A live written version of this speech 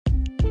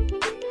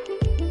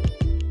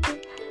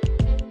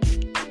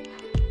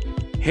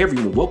Hey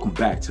everyone, welcome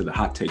back to the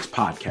Hot Takes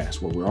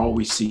podcast, where we're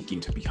always seeking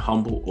to be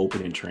humble,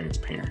 open, and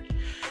transparent.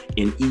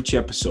 In each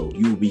episode,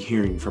 you will be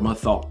hearing from a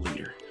thought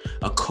leader,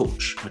 a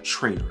coach, a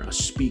trainer, a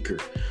speaker,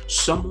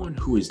 someone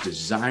who is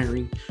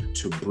desiring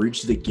to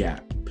bridge the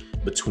gap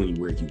between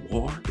where you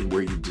are and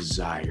where you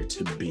desire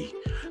to be.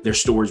 Their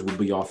stories will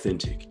be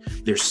authentic.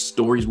 Their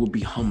stories will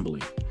be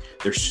humbling.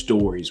 Their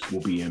stories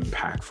will be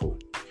impactful.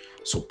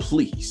 So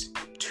please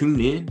tune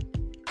in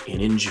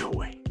and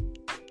enjoy.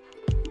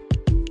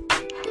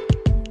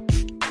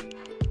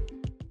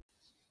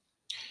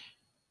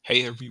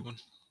 Hey everyone,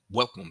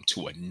 welcome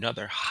to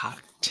another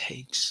Hot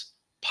Takes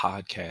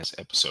podcast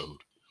episode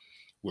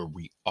where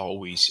we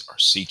always are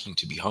seeking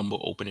to be humble,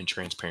 open, and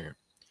transparent.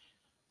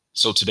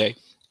 So today,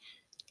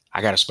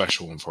 I got a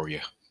special one for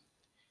you.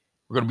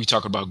 We're going to be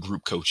talking about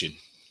group coaching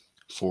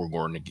for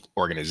an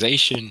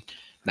organization,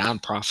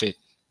 nonprofit,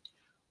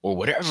 or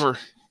whatever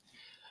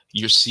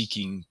you're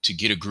seeking to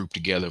get a group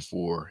together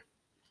for.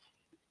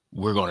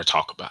 We're going to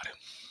talk about it.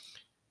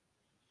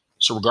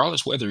 So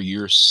regardless whether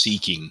you're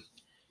seeking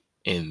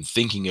and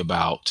thinking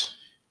about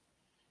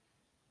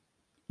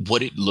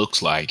what it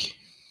looks like,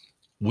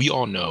 we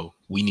all know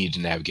we need to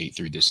navigate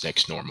through this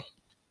next normal,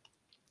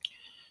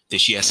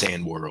 this yes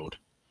and world,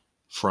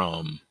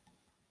 from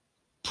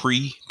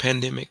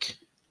pre-pandemic,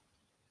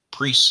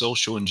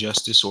 pre-social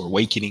injustice or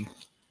awakening.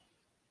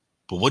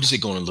 But what is it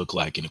going to look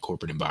like in a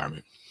corporate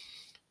environment?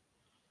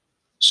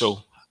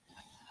 So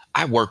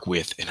I work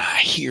with and I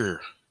hear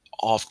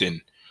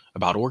often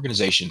about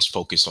organizations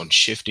focused on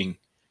shifting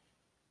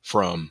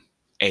from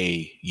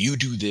a you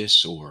do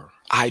this or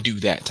I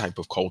do that type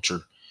of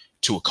culture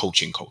to a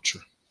coaching culture.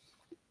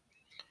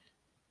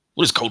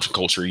 What does coaching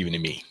culture even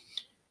mean?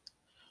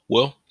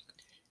 Well,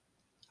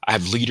 I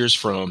have leaders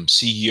from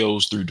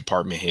CEOs through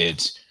department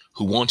heads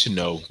who want to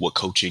know what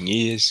coaching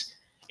is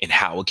and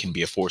how it can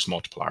be a force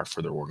multiplier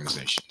for their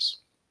organizations.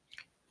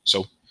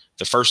 So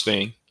the first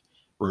thing,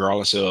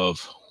 regardless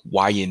of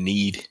why you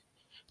need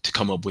to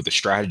come up with a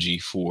strategy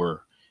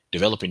for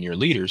developing your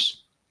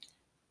leaders,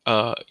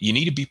 you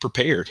need to be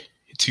prepared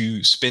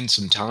to spend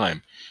some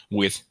time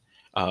with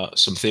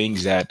some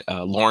things that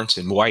Lawrence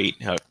and White,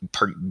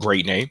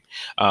 great name,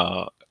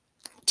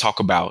 talk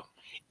about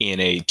in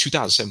a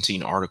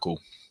 2017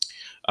 article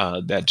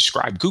that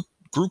described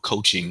group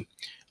coaching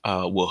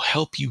will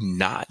help you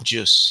not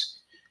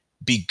just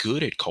be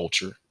good at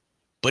culture,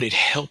 but it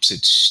helps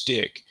it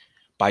stick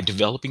by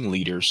developing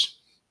leaders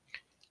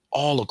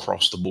all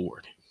across the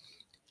board.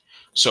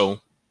 So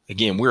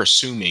again, we're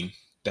assuming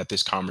that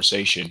this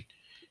conversation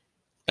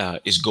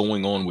is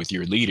going on with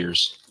your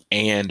leaders,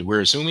 and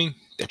we're assuming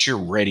that you're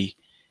ready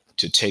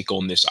to take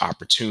on this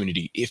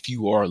opportunity if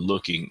you are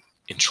looking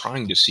and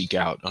trying to seek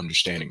out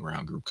understanding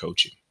around group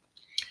coaching.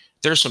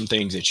 There's some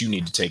things that you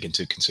need to take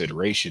into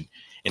consideration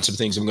and some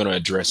things I'm going to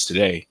address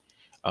today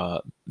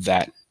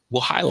that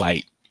will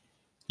highlight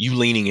you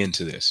leaning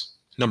into this.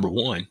 Number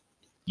one,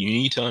 you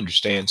need to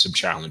understand some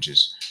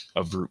challenges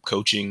of group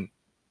coaching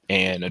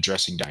and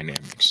addressing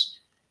dynamics.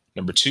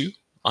 Number two,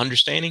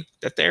 understanding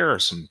that there are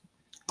some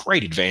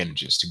great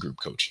advantages to group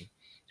coaching.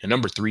 And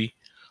number three,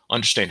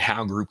 understand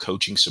how group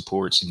coaching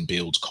supports and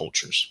builds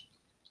cultures.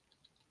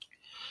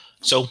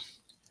 So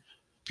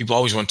people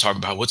always want to talk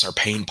about what's our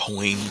pain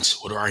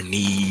points, what are our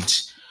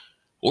needs,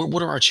 or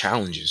what are our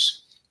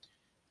challenges.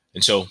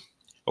 And so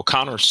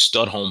O'Connor,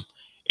 Studholm,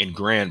 and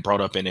Grant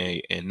brought up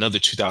in another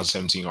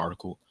 2017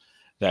 article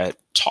that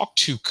talked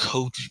to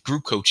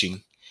group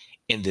coaching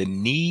and the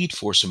need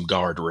for some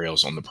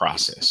guardrails on the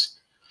process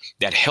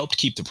that helped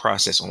keep the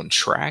process on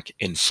track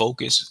and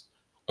focus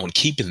on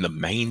keeping the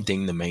main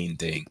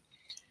thing,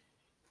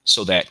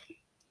 so that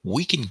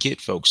we can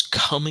get folks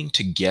coming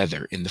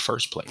together in the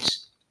first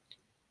place.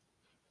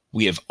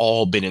 We have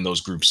all been in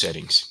those group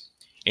settings,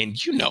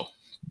 and you know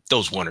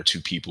those one or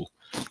two people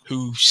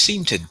who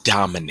seem to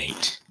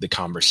dominate the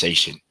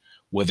conversation,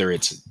 whether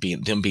it's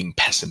them being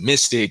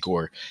pessimistic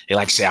or they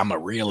like to say, I'm a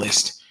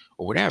realist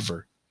or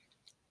whatever.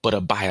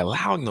 But by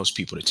allowing those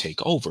people to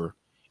take over,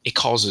 it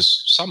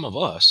causes some of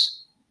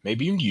us,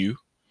 maybe even you,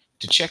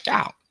 to check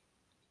out.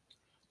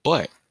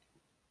 But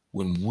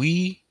when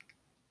we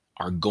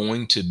are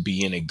going to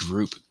be in a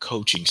group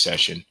coaching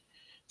session,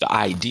 the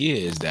idea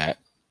is that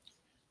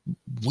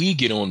we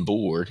get on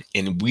board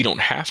and we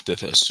don't have to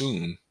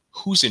assume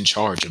who's in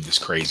charge of this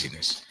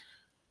craziness.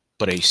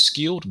 But a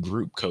skilled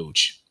group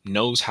coach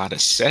knows how to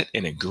set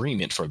an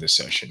agreement for the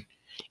session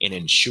and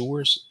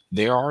ensures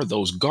there are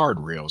those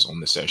guardrails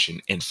on the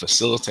session and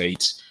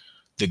facilitates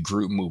the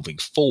group moving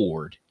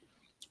forward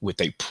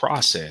with a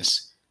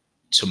process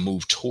to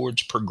move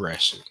towards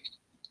progression.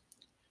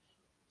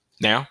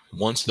 Now,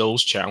 once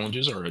those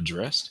challenges are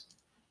addressed,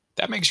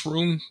 that makes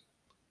room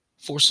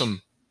for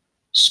some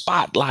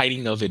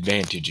spotlighting of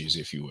advantages,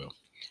 if you will,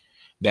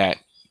 that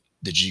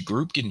the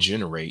group can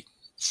generate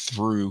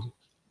through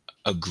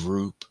a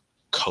group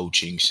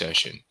coaching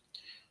session.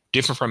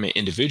 Different from an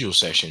individual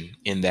session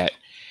in that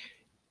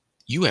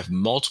you have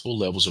multiple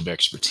levels of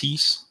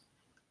expertise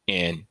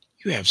and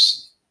you have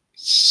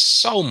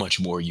so much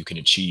more you can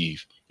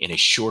achieve in a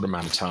short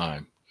amount of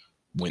time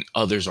when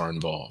others are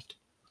involved.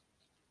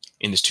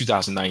 In this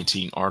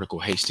 2019 article,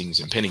 Hastings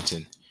and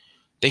Pennington,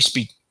 they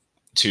speak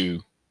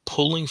to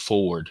pulling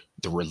forward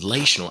the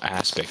relational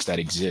aspects that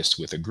exist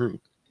with a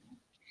group.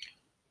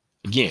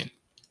 Again,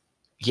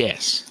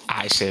 yes,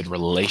 I said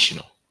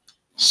relational.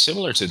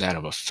 Similar to that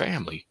of a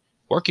family,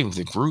 working with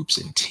the groups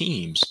and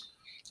teams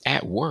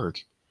at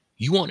work,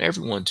 you want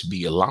everyone to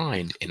be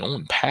aligned and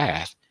on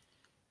path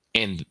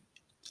and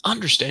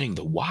understanding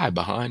the why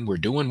behind we're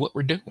doing what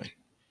we're doing.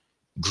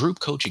 Group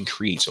coaching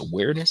creates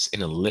awareness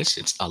and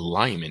elicits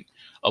alignment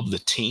of the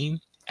team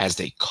as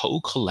they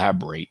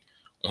co-collaborate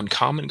on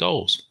common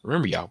goals.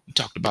 Remember, y'all, we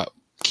talked about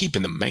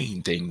keeping the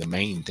main thing the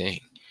main thing.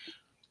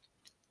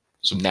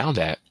 So now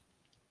that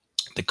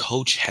the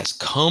coach has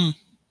come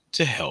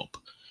to help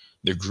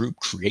the group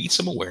create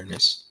some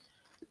awareness,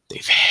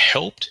 they've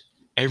helped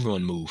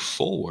everyone move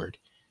forward.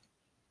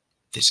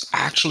 This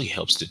actually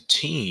helps the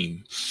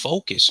team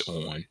focus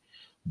on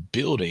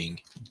building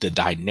the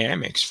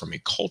dynamics from a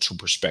cultural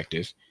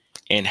perspective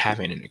and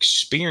having an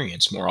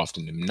experience more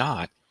often than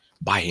not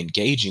by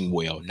engaging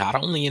well, not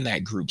only in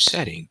that group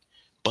setting,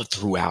 but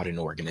throughout an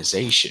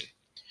organization.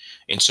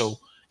 And so,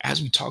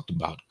 as we talked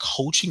about,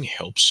 coaching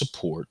helps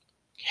support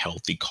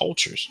healthy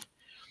cultures.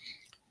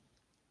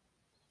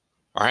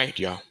 All right,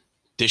 y'all,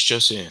 this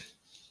just in.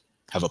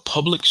 Have a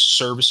public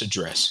service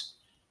address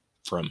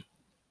from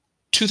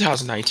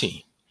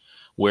 2019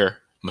 where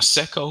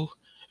Maseko,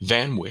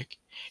 Van Wyck,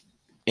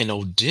 and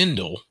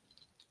Odindel,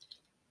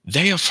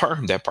 they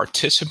affirmed that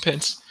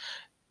participants,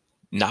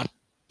 not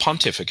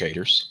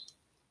pontificators,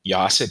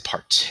 y'all, I said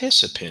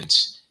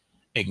participants,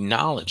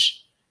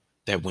 acknowledged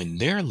that when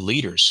their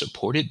leaders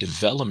supported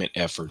development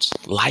efforts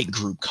like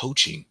group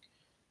coaching,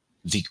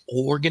 the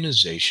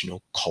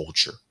organizational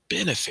culture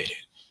benefited.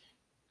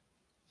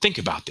 Think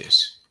about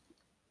this.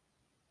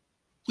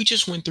 We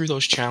just went through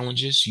those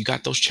challenges. You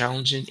got those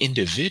challenging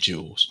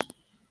individuals,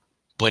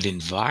 but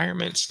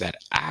environments that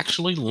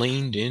actually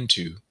leaned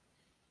into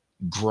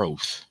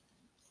growth,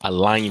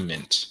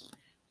 alignment,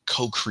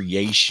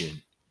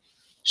 co-creation,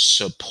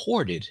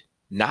 supported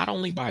not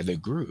only by the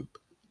group,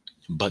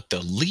 but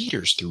the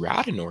leaders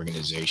throughout an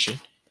organization,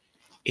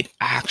 it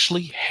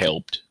actually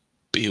helped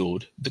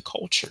build the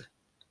culture.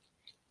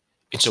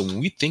 And so when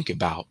we think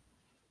about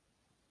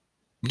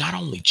not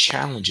only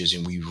challenges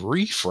and we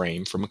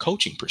reframe from a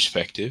coaching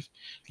perspective,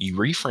 you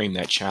reframe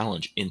that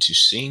challenge into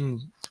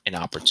seeing an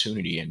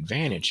opportunity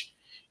advantage,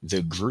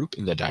 the group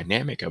and the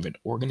dynamic of an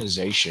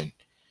organization,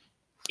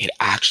 it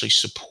actually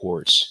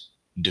supports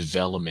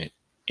development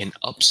and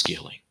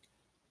upskilling.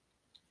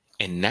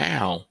 And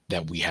now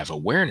that we have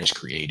awareness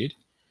created,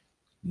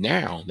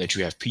 now that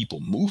you have people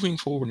moving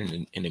forward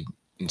in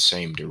the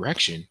same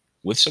direction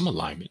with some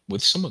alignment,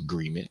 with some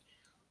agreement,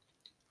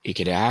 it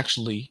could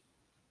actually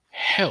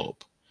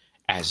help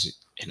as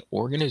an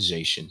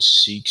organization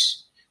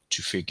seeks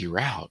to figure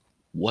out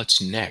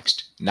what's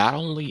next, not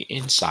only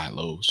in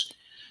silos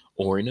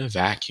or in a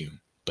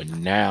vacuum, but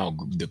now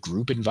the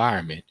group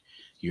environment,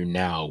 you're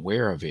now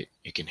aware of it.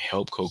 It can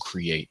help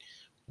co-create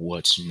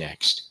what's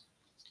next.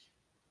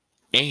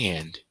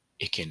 And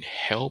it can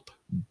help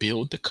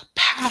build the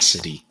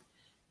capacity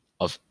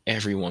of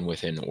everyone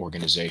within the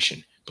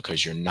organization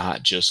because you're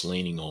not just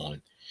leaning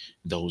on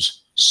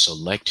those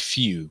select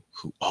few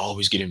who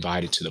always get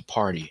invited to the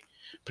party,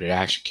 but it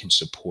actually can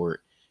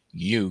support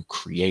you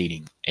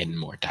creating a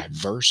more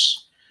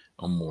diverse,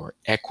 a more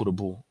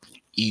equitable,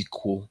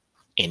 equal,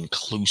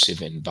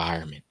 inclusive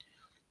environment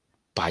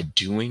by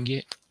doing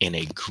it in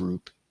a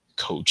group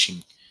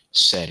coaching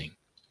setting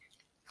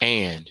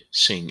and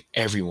seeing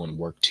everyone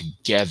work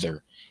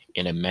together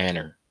in a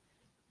manner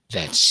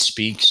that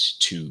speaks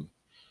to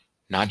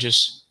not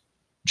just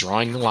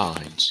drawing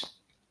lines,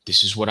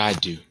 this is what I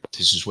do,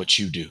 this is what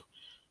you do,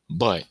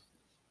 but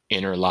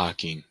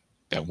interlocking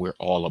that we're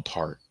all a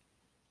part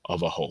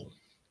of a whole.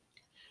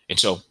 And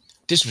so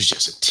this was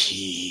just a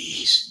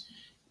tease.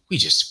 I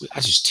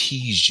just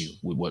teased you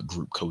with what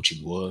group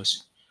coaching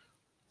was.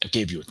 I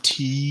gave you a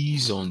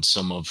tease on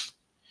some of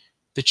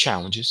the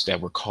challenges that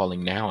we're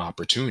calling now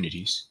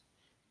opportunities,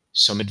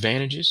 some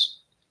advantages,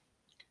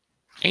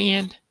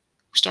 and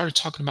we started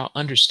talking about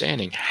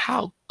understanding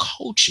how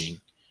coaching,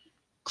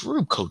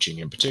 group coaching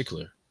in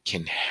particular,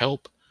 can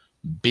help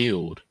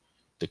build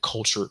the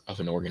culture of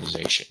an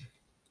organization.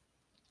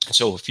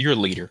 So if you're a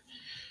leader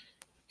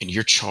and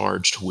you're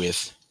charged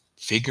with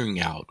figuring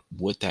out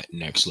what that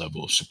next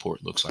level of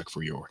support looks like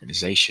for your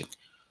organization,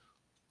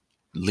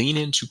 lean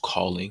into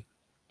calling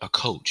a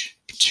coach,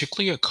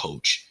 particularly a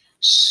coach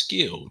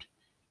skilled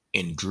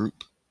in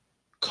group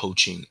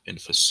coaching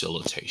and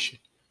facilitation.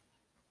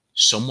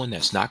 Someone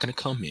that's not going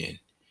to come in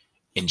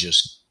and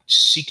just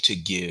seek to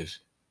give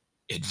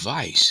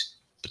advice,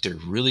 but they're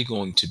really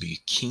going to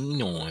be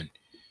keen on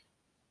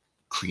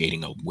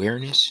creating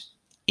awareness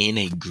in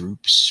a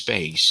group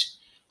space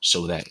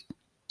so that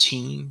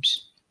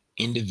teams,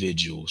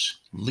 individuals,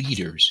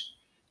 leaders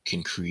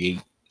can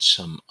create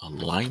some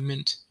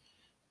alignment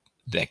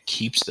that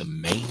keeps the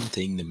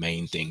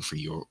main thing for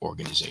your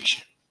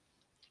organization.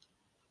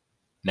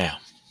 Now,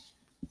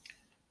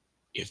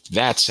 If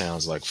that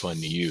sounds like fun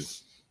to you,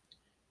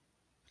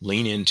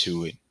 lean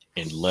into it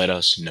and let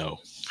us know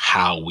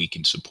how we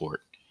can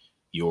support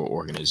your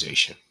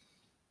organization.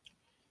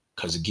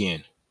 Because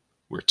again,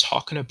 we're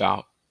talking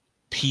about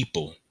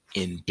people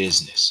in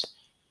business.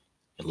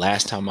 And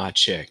last time I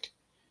checked,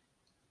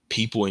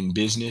 people in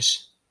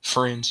business,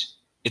 friends,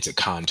 it's a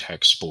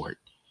contact sport.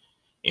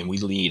 And we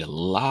need a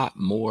lot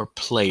more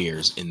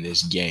players in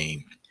this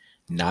game,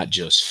 not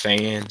just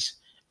fans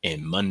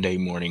and Monday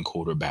morning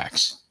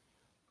quarterbacks.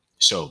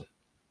 So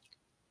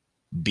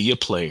be a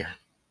player,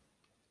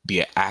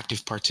 be an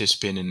active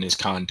participant in this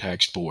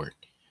contact sport.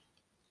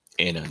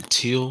 And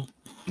until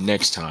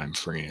next time,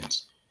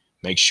 friends,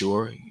 make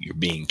sure you're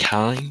being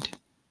kind,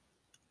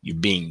 you're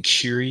being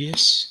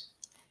curious,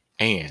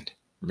 and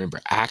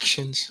remember,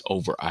 actions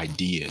over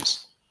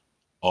ideas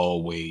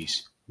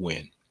always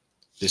win.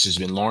 This has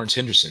been Lawrence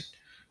Henderson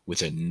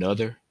with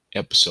another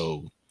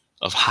episode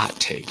of Hot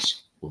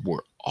Takes, where we're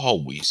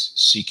always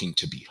seeking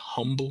to be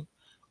humble,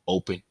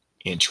 open,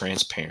 and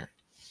transparent.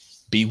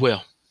 Be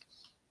well.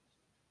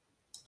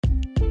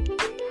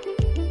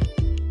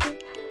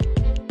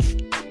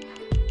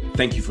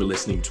 Thank you for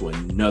listening to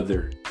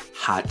another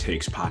Hot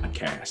Takes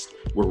podcast,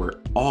 where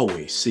we're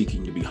always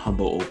seeking to be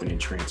humble, open,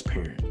 and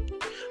transparent.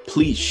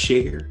 Please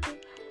share,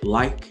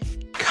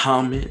 like,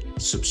 comment,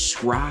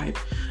 subscribe.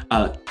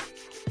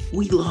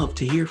 We love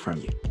to hear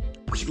from you.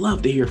 We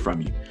love to hear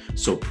from you.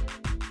 So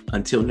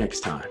until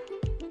next time,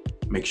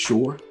 make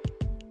sure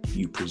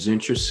you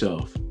present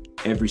yourself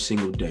every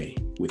single day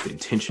with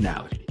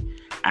intentionality.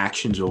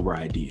 Actions over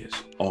ideas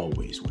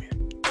always win.